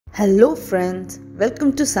Hello friends,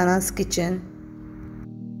 welcome to Sana's kitchen.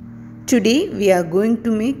 Today we are going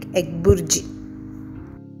to make egg burji.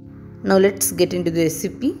 Now let's get into the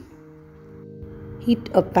recipe. Heat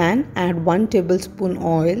a pan, add 1 tablespoon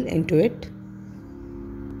oil into it.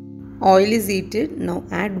 Oil is heated, now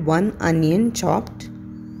add 1 onion chopped,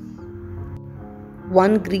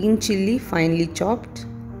 1 green chilli finely chopped.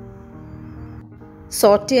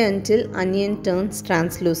 Saute until onion turns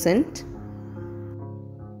translucent.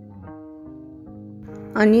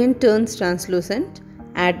 Onion turns translucent,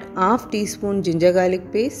 add half teaspoon ginger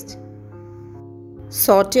garlic paste.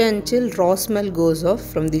 Saute until raw smell goes off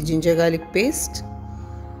from the ginger garlic paste.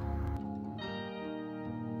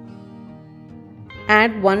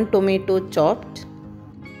 Add 1 tomato chopped.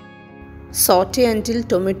 Saute until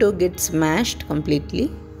tomato gets mashed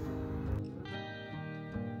completely.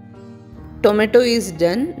 Tomato is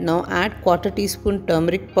done. Now add 1/4 teaspoon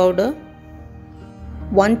turmeric powder,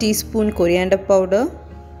 1 teaspoon coriander powder,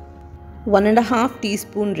 1½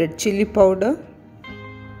 teaspoon red chilli powder,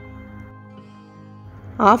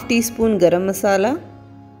 half teaspoon garam masala.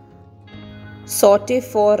 Saute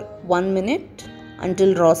for 1 minute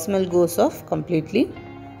until raw smell goes off completely.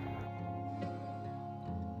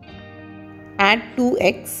 Add 2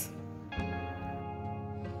 eggs,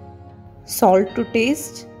 salt to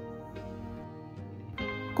taste.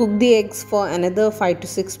 Cook the eggs for another 5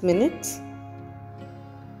 to 6 minutes.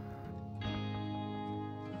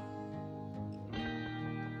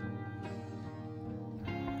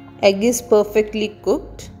 Egg is perfectly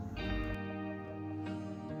cooked.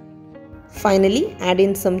 Finally, add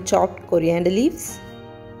in some chopped coriander leaves.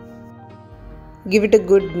 Give it a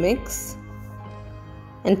good mix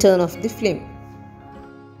and turn off the flame.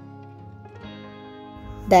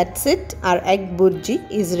 That's it, our egg burji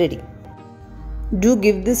is ready. Do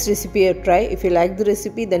give this recipe a try. If you like the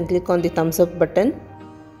recipe, then click on the thumbs up button.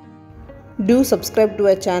 Do subscribe to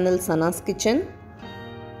our channel Sana's Kitchen.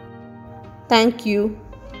 Thank you.